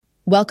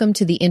Welcome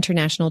to the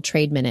International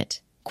Trade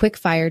Minute,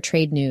 quick-fire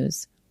trade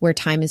news, where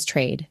time is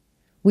trade.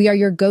 We are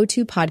your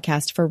go-to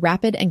podcast for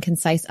rapid and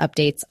concise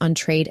updates on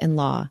trade and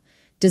law,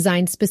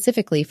 designed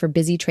specifically for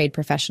busy trade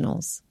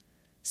professionals.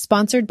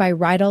 Sponsored by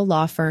Rydell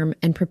Law Firm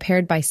and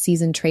prepared by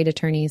seasoned trade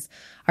attorneys,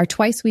 our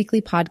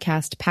twice-weekly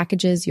podcast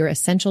packages your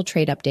essential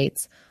trade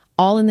updates,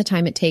 all in the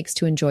time it takes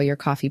to enjoy your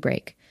coffee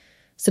break.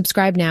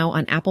 Subscribe now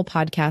on Apple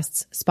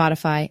Podcasts,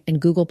 Spotify,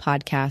 and Google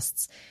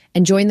Podcasts,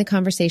 and join the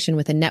conversation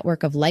with a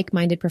network of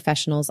like-minded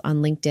professionals on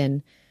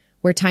LinkedIn,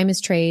 where time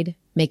is trade,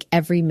 make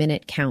every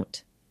minute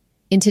count.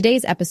 In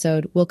today's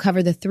episode, we'll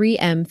cover the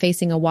 3M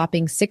facing a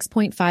whopping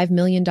 $6.5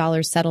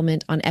 million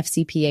settlement on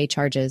FCPA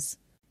charges.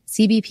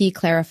 CBP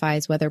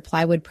clarifies whether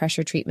plywood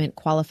pressure treatment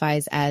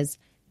qualifies as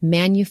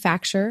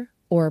manufacture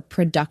or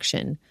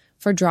production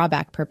for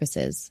drawback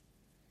purposes.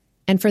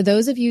 And for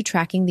those of you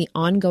tracking the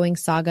ongoing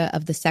saga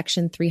of the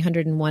Section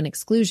 301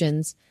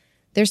 exclusions,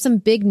 there's some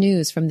big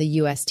news from the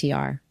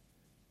USTR.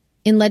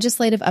 In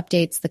legislative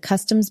updates, the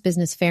Customs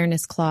Business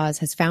Fairness Clause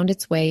has found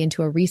its way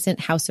into a recent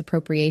House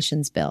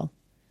Appropriations bill.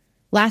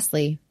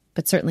 Lastly,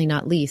 but certainly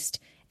not least,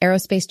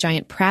 aerospace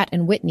giant Pratt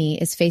and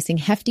Whitney is facing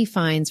hefty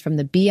fines from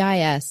the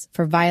BIS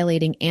for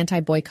violating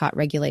anti-boycott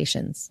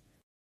regulations.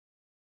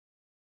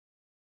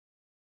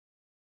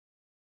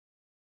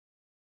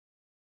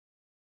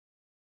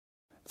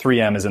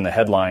 "3M is in the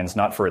headlines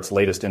not for its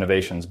latest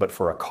innovations, but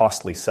for a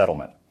costly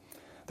settlement.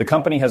 The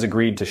company has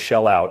agreed to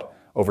shell out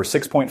over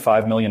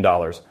 $6.5 million,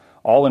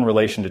 all in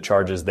relation to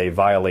charges they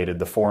violated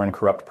the Foreign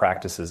Corrupt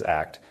Practices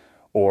Act,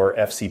 or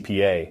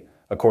FCPA,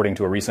 according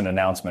to a recent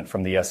announcement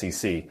from the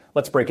SEC.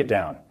 Let's break it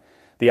down.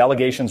 The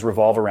allegations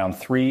revolve around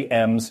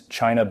 3M's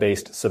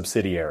China-based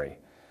subsidiary.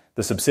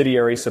 The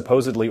subsidiary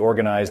supposedly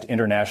organized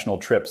international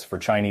trips for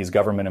Chinese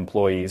government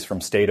employees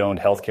from state-owned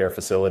healthcare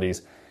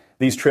facilities.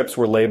 These trips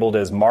were labeled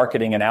as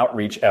marketing and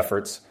outreach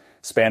efforts,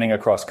 spanning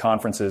across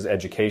conferences,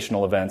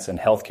 educational events, and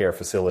healthcare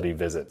facility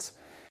visits.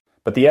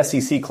 But the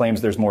SEC claims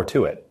there's more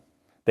to it.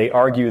 They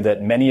argue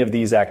that many of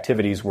these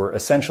activities were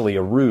essentially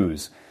a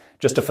ruse,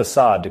 just a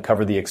facade to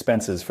cover the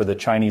expenses for the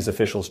Chinese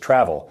officials'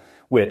 travel,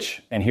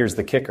 which, and here's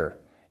the kicker,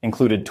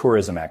 included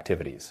tourism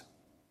activities.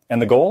 And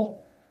the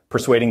goal?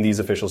 Persuading these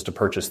officials to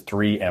purchase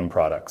 3M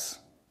products.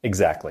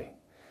 Exactly.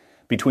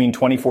 Between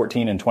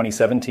 2014 and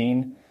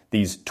 2017,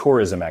 these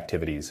tourism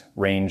activities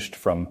ranged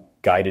from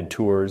guided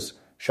tours,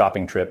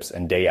 shopping trips,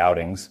 and day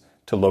outings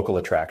to local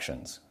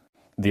attractions.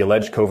 The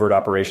alleged covert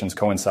operations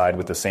coincide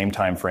with the same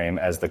time frame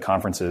as the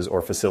conferences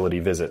or facility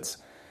visits.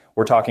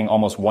 We're talking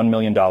almost $1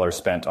 million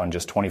spent on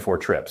just 24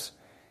 trips.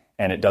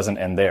 And it doesn't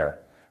end there.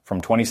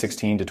 From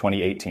 2016 to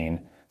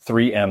 2018,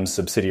 3M's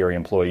subsidiary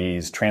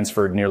employees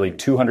transferred nearly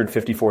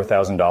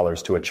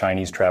 $254,000 to a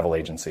Chinese travel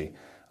agency,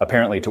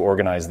 apparently to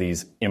organize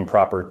these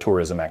improper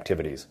tourism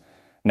activities.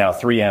 Now,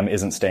 3M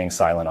isn't staying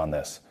silent on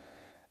this.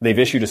 They've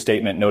issued a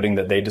statement noting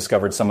that they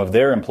discovered some of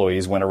their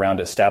employees went around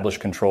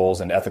established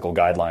controls and ethical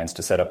guidelines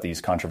to set up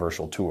these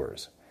controversial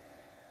tours.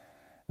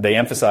 They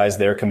emphasize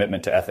their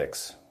commitment to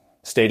ethics,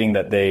 stating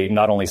that they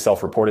not only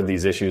self-reported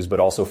these issues, but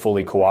also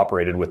fully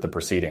cooperated with the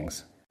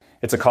proceedings.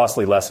 It's a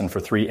costly lesson for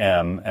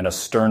 3M and a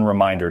stern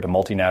reminder to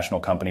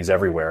multinational companies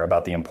everywhere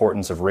about the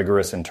importance of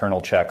rigorous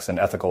internal checks and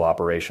ethical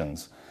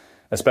operations,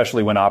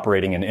 especially when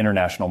operating in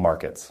international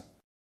markets.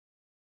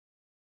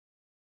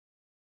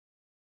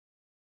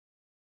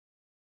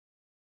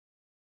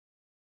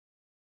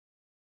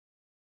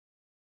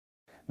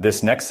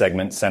 This next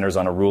segment centers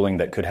on a ruling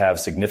that could have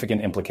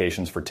significant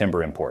implications for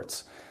timber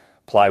imports,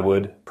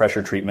 plywood,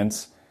 pressure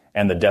treatments,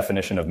 and the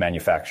definition of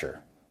manufacture.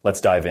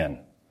 Let's dive in.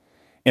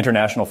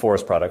 International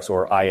Forest Products,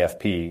 or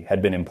IFP, had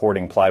been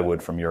importing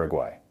plywood from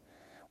Uruguay.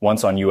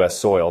 Once on U.S.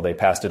 soil, they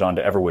passed it on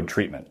to Everwood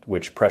treatment,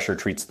 which pressure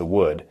treats the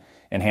wood,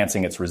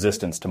 enhancing its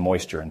resistance to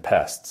moisture and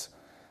pests.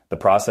 The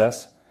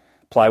process?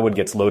 Plywood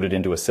gets loaded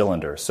into a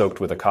cylinder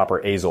soaked with a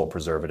copper azole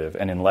preservative,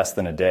 and in less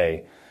than a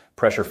day,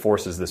 pressure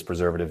forces this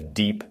preservative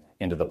deep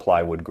into the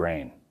plywood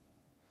grain.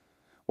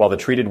 While the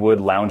treated wood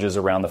lounges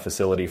around the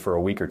facility for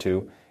a week or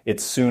two,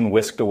 it's soon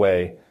whisked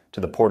away to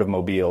the Port of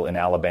Mobile in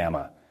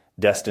Alabama,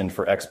 destined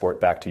for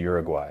export back to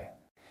Uruguay.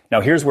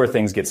 Now here's where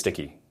things get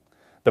sticky.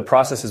 The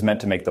process is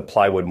meant to make the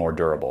plywood more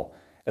durable,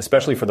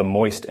 especially for the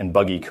moist and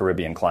buggy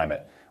Caribbean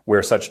climate,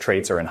 where such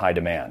traits are in high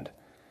demand.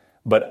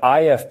 But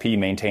IFP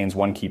maintains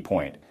one key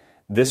point.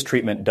 This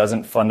treatment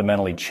doesn't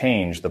fundamentally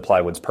change the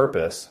plywood's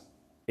purpose.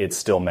 It's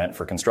still meant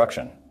for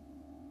construction.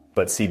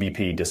 But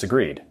CBP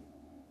disagreed.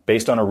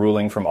 Based on a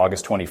ruling from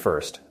August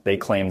 21st, they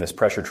claim this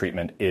pressure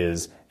treatment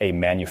is a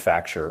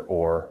manufacture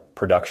or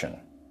production.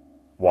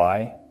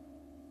 Why?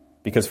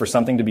 Because for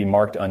something to be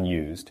marked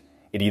unused,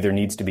 it either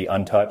needs to be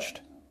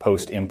untouched,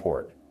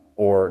 post-import,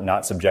 or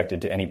not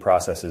subjected to any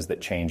processes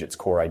that change its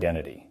core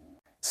identity.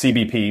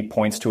 CBP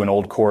points to an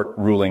old court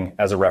ruling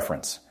as a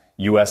reference,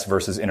 U.S.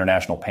 versus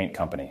International Paint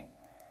Company.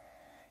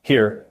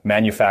 Here,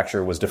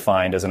 manufacture was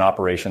defined as an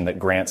operation that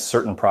grants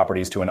certain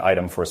properties to an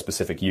item for a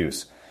specific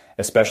use,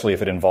 especially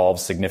if it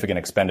involves significant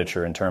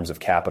expenditure in terms of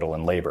capital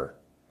and labor.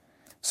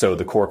 So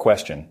the core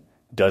question,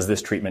 does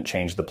this treatment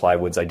change the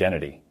plywood's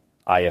identity?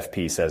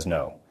 IFP says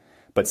no.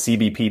 But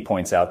CBP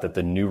points out that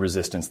the new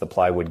resistance the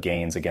plywood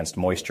gains against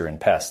moisture and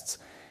pests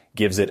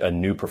gives it a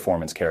new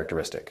performance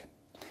characteristic.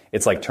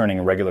 It's like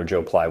turning regular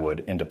Joe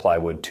plywood into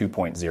plywood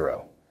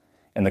 2.0.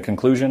 And the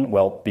conclusion?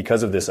 Well,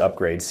 because of this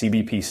upgrade,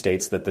 CBP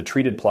states that the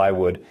treated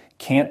plywood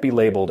can't be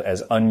labeled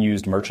as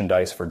unused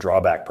merchandise for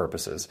drawback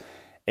purposes,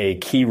 a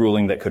key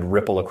ruling that could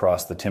ripple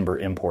across the timber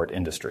import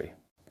industry.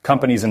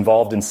 Companies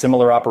involved in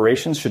similar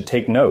operations should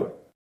take note.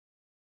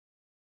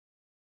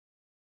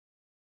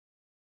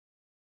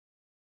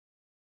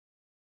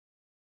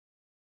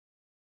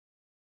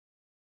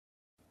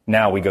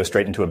 Now we go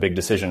straight into a big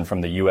decision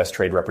from the U.S.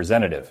 Trade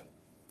Representative.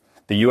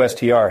 The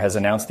USTR has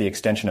announced the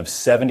extension of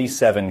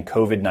 77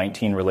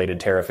 COVID-19 related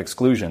tariff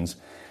exclusions,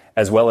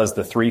 as well as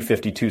the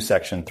 352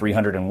 Section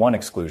 301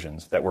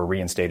 exclusions that were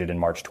reinstated in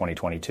March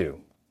 2022.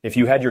 If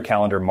you had your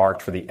calendar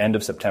marked for the end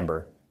of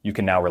September, you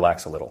can now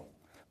relax a little.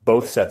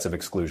 Both sets of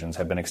exclusions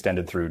have been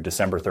extended through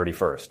December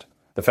 31st.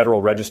 The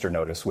Federal Register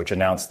notice, which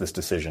announced this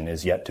decision,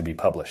 is yet to be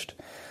published.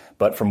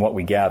 But from what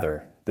we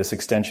gather, this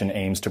extension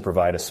aims to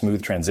provide a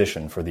smooth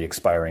transition for the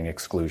expiring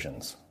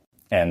exclusions.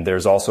 And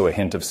there's also a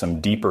hint of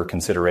some deeper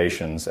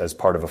considerations as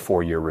part of a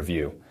 4-year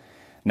review.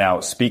 Now,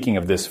 speaking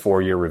of this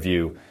 4-year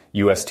review,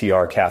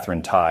 USTR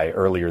Catherine Tai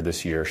earlier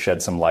this year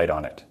shed some light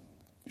on it.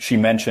 She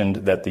mentioned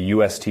that the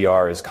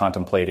USTR is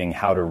contemplating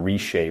how to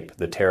reshape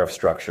the tariff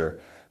structure,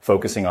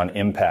 focusing on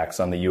impacts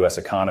on the U.S.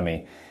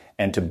 economy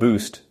and to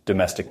boost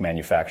domestic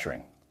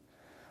manufacturing.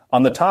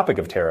 On the topic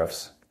of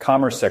tariffs,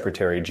 Commerce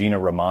Secretary Gina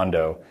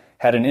Raimondo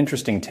had an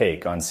interesting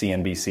take on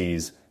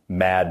CNBC's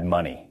Mad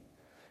Money.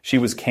 She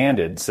was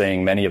candid,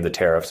 saying many of the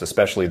tariffs,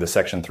 especially the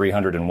Section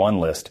 301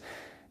 list,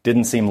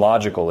 didn't seem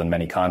logical in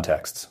many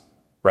contexts.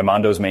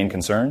 Raimondo's main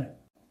concern?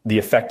 The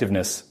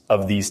effectiveness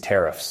of these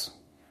tariffs.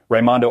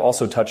 Raimondo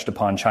also touched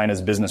upon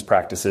China's business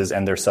practices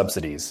and their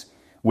subsidies,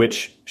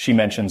 which, she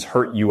mentions,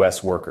 hurt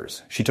U.S.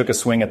 workers. She took a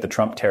swing at the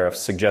Trump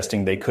tariffs,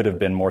 suggesting they could have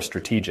been more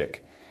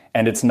strategic.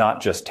 And it's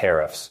not just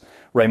tariffs.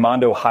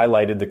 Raimondo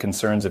highlighted the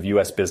concerns of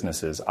U.S.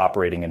 businesses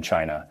operating in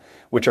China,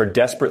 which are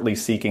desperately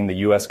seeking the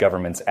U.S.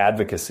 government's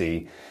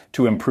advocacy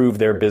to improve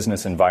their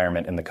business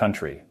environment in the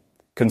country.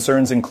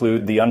 Concerns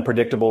include the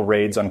unpredictable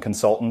raids on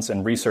consultants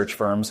and research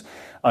firms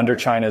under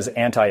China's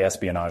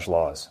anti-espionage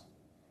laws.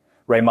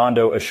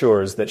 Raimondo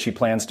assures that she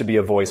plans to be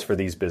a voice for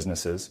these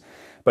businesses,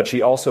 but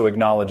she also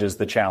acknowledges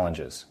the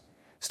challenges,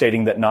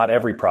 stating that not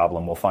every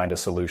problem will find a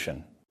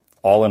solution.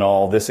 All in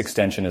all, this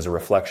extension is a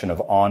reflection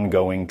of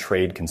ongoing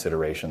trade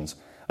considerations,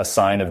 a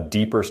sign of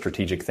deeper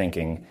strategic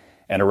thinking,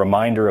 and a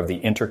reminder of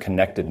the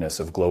interconnectedness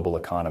of global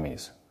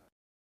economies.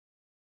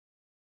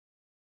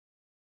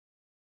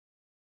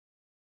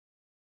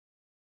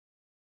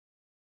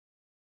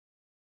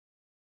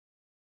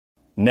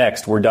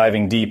 Next, we're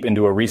diving deep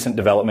into a recent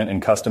development in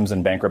customs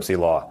and bankruptcy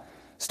law.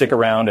 Stick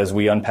around as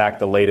we unpack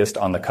the latest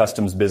on the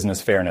Customs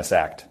Business Fairness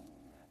Act.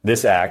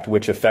 This act,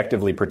 which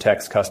effectively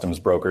protects customs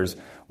brokers,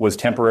 was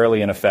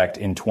temporarily in effect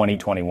in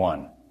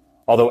 2021.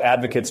 Although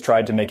advocates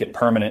tried to make it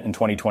permanent in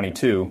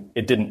 2022,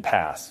 it didn't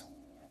pass.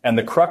 And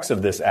the crux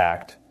of this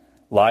act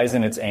lies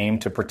in its aim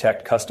to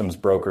protect customs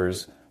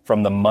brokers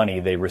from the money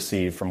they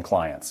receive from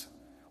clients,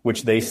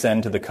 which they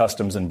send to the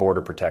Customs and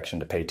Border Protection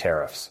to pay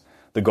tariffs.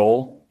 The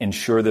goal?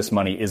 Ensure this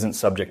money isn't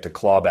subject to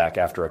clawback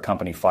after a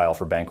company files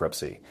for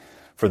bankruptcy.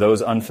 For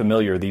those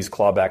unfamiliar, these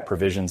clawback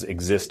provisions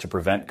exist to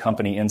prevent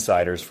company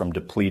insiders from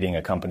depleting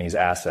a company's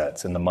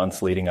assets in the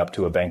months leading up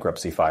to a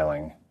bankruptcy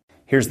filing.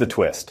 Here's the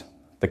twist.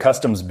 The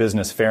Customs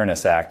Business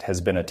Fairness Act has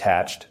been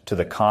attached to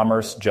the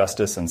Commerce,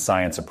 Justice, and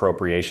Science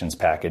Appropriations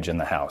package in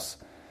the House.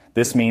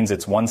 This means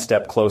it's one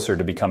step closer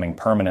to becoming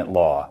permanent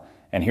law.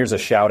 And here's a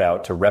shout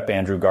out to Rep.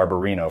 Andrew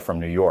Garbarino from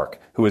New York,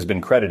 who has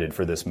been credited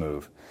for this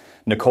move.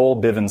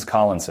 Nicole Bivens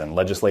Collinson,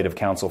 Legislative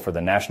Counsel for the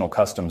National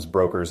Customs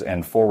Brokers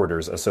and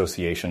Forwarders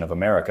Association of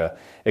America,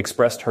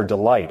 expressed her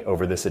delight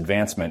over this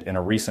advancement in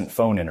a recent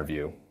phone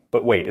interview.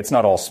 But wait, it's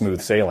not all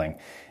smooth sailing.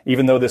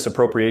 Even though this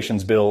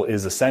appropriations bill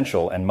is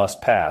essential and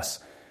must pass,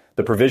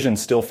 the provision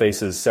still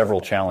faces several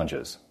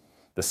challenges.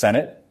 The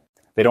Senate?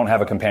 They don't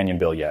have a companion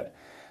bill yet,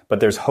 but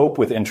there's hope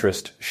with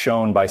interest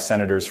shown by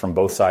senators from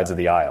both sides of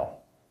the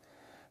aisle.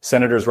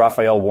 Senators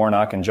Raphael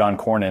Warnock and John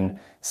Cornyn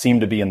seem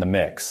to be in the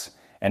mix.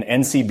 And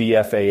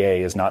NCBFAA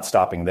is not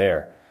stopping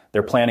there.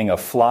 They're planning a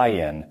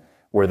fly-in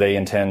where they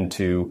intend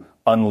to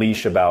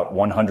unleash about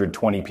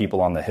 120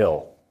 people on the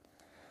Hill,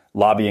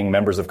 lobbying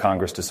members of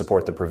Congress to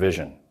support the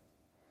provision.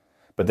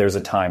 But there's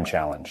a time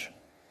challenge.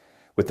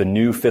 With the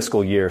new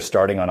fiscal year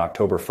starting on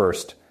October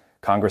 1st,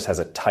 Congress has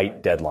a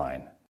tight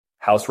deadline.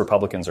 House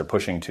Republicans are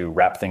pushing to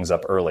wrap things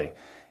up early,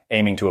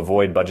 aiming to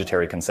avoid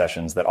budgetary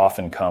concessions that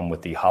often come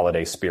with the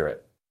holiday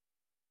spirit.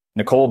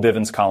 Nicole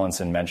Bivens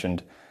Collinson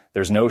mentioned,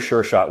 there's no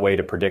sure-shot way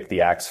to predict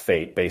the act's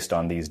fate based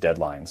on these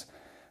deadlines.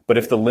 But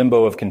if the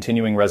limbo of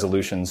continuing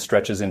resolutions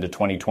stretches into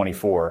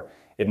 2024,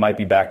 it might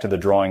be back to the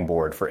drawing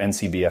board for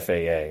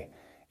NCBFAA.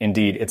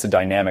 Indeed, it's a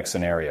dynamic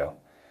scenario.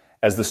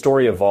 As the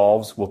story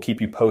evolves, we'll keep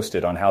you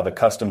posted on how the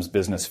Customs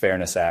Business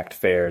Fairness Act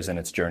fares in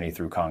its journey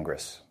through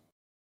Congress.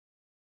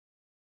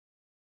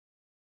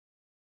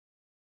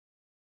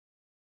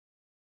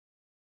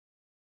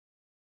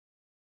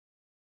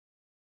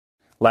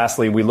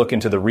 Lastly, we look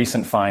into the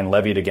recent fine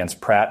levied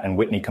against Pratt and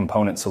Whitney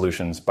Component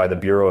Solutions by the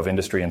Bureau of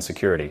Industry and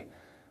Security.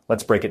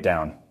 Let's break it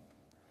down.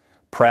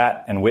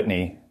 Pratt and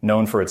Whitney,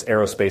 known for its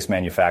aerospace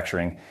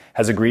manufacturing,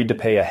 has agreed to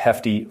pay a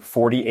hefty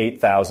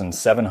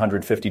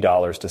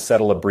 $48,750 to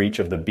settle a breach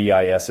of the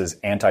BIS's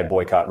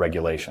anti-boycott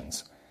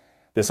regulations.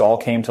 This all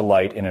came to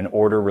light in an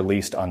order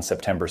released on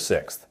September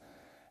 6th.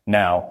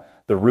 Now,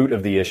 the root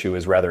of the issue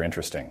is rather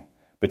interesting.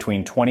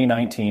 Between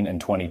 2019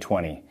 and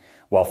 2020,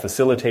 while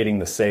facilitating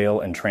the sale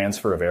and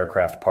transfer of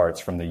aircraft parts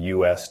from the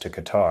U.S. to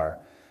Qatar,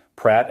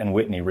 Pratt and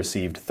Whitney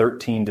received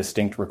 13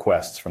 distinct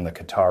requests from the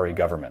Qatari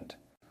government.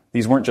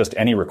 These weren't just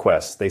any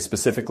requests. They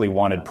specifically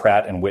wanted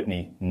Pratt and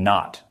Whitney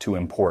not to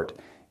import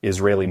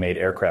Israeli-made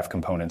aircraft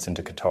components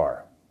into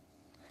Qatar.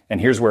 And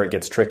here's where it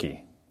gets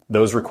tricky.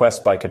 Those requests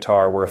by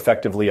Qatar were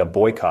effectively a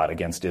boycott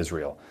against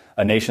Israel,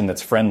 a nation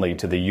that's friendly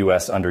to the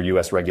U.S. under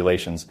U.S.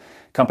 regulations.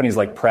 Companies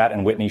like Pratt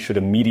and Whitney should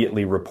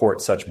immediately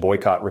report such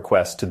boycott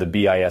requests to the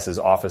BIS's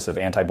Office of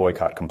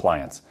Anti-Boycott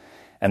Compliance.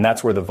 And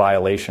that's where the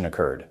violation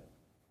occurred.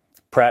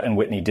 Pratt and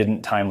Whitney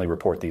didn't timely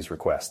report these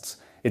requests.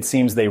 It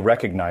seems they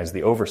recognized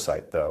the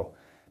oversight, though,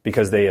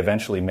 because they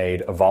eventually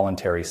made a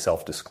voluntary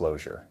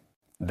self-disclosure.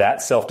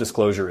 That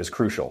self-disclosure is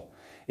crucial.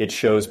 It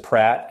shows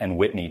Pratt and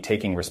Whitney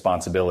taking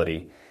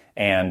responsibility,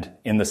 and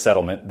in the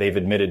settlement, they've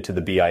admitted to the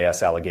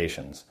BIS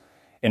allegations.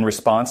 In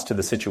response to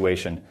the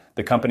situation,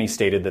 the company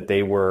stated that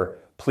they were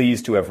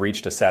pleased to have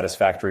reached a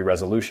satisfactory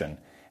resolution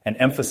and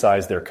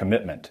emphasized their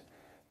commitment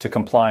to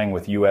complying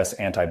with U.S.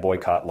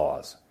 anti-boycott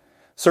laws.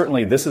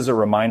 Certainly, this is a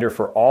reminder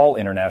for all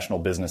international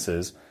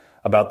businesses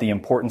about the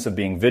importance of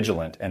being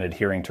vigilant and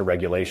adhering to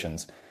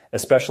regulations,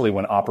 especially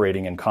when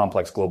operating in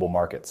complex global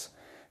markets.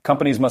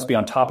 Companies must be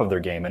on top of their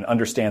game and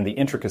understand the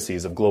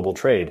intricacies of global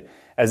trade,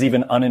 as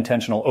even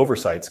unintentional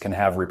oversights can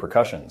have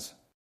repercussions.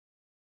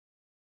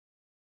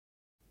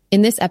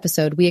 In this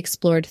episode, we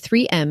explored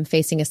 3M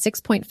facing a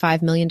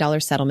 $6.5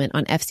 million settlement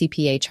on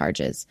FCPA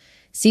charges.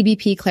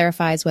 CBP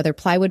clarifies whether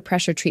plywood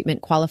pressure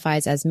treatment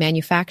qualifies as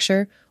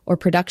manufacture or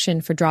production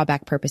for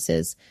drawback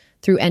purposes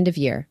through end of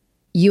year.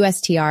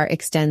 USTR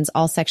extends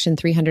all Section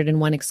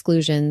 301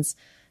 exclusions,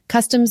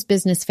 customs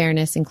business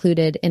fairness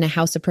included in a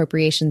House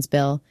Appropriations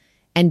bill,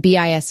 and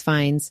BIS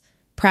fines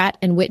Pratt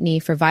and Whitney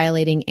for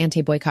violating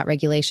anti-boycott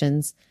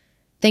regulations.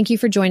 Thank you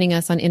for joining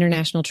us on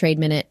International Trade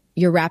Minute,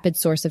 your rapid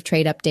source of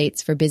trade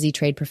updates for busy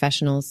trade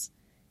professionals.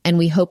 And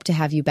we hope to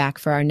have you back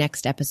for our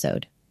next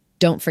episode.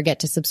 Don't forget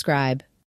to subscribe.